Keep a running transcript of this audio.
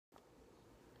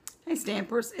Hey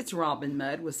Stampers, it's Robin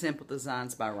Mudd with Simple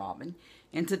Designs by Robin,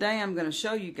 and today I'm going to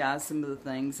show you guys some of the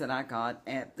things that I got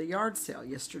at the yard sale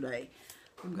yesterday.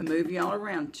 I'm going to move y'all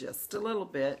around just a little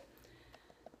bit.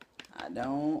 I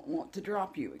don't want to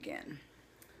drop you again.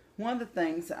 One of the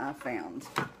things that I found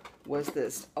was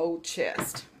this old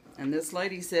chest, and this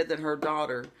lady said that her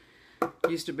daughter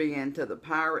used to be into the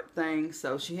pirate thing,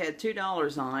 so she had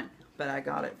 $2 on it, but I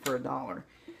got it for $1.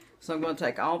 So I'm going to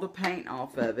take all the paint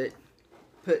off of it,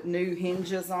 put new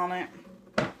hinges on it,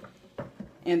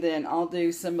 and then I'll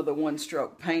do some of the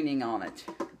one-stroke painting on it.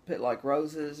 Put like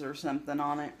roses or something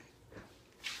on it.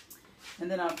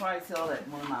 And then I'll probably sell it at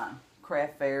one of my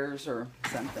craft fairs or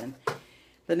something.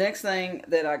 The next thing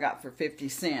that I got for 50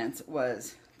 cents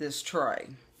was this tray.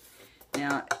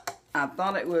 Now, I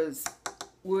thought it was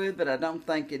wood, but I don't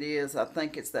think it is. I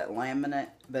think it's that laminate,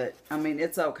 but I mean,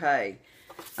 it's okay.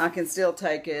 I can still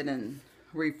take it and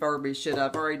refurbish it.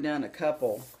 I've already done a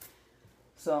couple,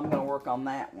 so I'm going to work on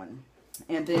that one.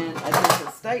 And then at this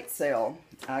estate sale,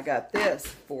 I got this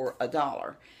for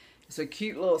 $1. It's a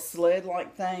cute little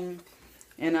sled-like thing,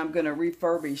 and I'm going to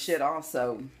refurbish it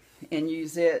also and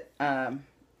use it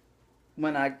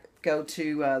when I go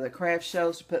to the craft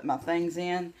shows to put my things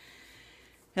in.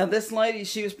 Now this lady,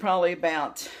 she was probably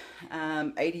about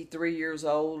 83 years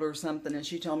old or something, and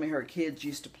she told me her kids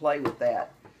used to play with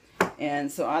that.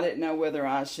 And so I didn't know whether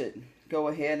I should go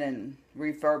ahead and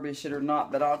refurbish it or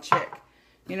not, but I'll check,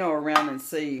 you know, around and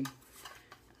see.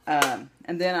 And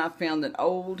then I found an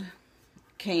old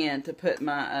can to put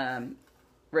my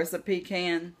recipe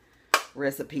tin,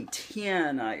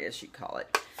 I guess you call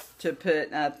it, to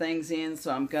put things in.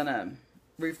 So I'm going to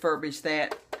refurbish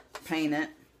that, paint it.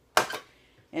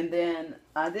 And then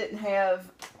I didn't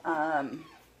have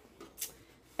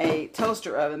a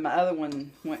toaster oven. My other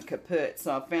one went kaput,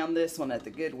 so I found this one at the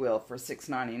Goodwill for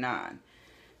 $6.99.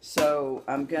 So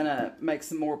I'm gonna make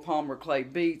some more Palmer clay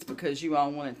beads because you all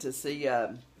wanted to see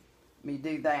me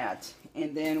do that.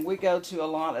 And then we go to a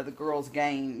lot of the girls'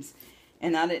 games,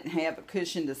 and I didn't have a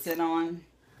cushion to sit on.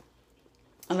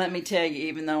 And let me tell you,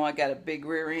 even though I got a big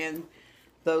rear end,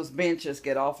 those benches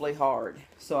get awfully hard.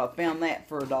 So I found that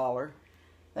for $1.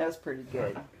 That was pretty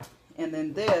good. And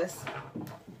then this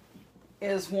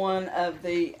is one of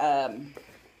the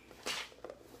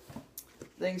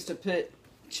things to put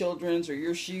children's or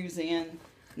your shoes in.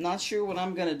 Not sure what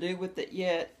I'm going to do with it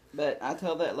yet, but I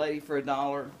told that lady for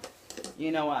 $1,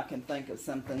 you know, I can think of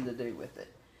something to do with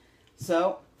it.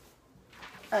 So,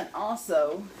 and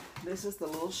also, this is the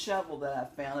little shovel that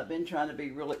I found. I've been trying to be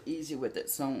really easy with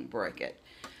it so I won't break it.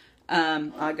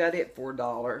 I got it for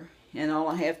 $1, and all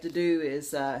I have to do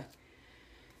is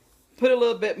put a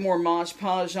little bit more Mod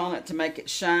Podge on it to make it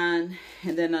shine,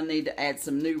 and then I need to add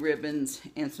some new ribbons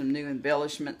and some new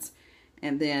embellishments,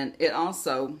 and then it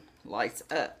also lights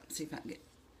up. See if I can get,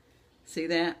 see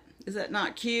that? Is that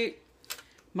not cute?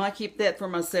 Might keep that for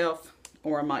myself,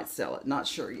 or I might sell it, not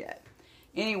sure yet.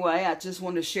 Anyway, I just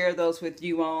wanted to share those with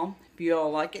you all. If you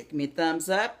all like it, give me a thumbs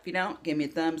up. If you don't, give me a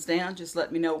thumbs down. Just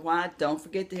let me know why. Don't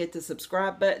forget to hit the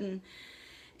subscribe button,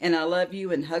 and I love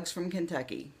you, and hugs from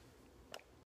Kentucky.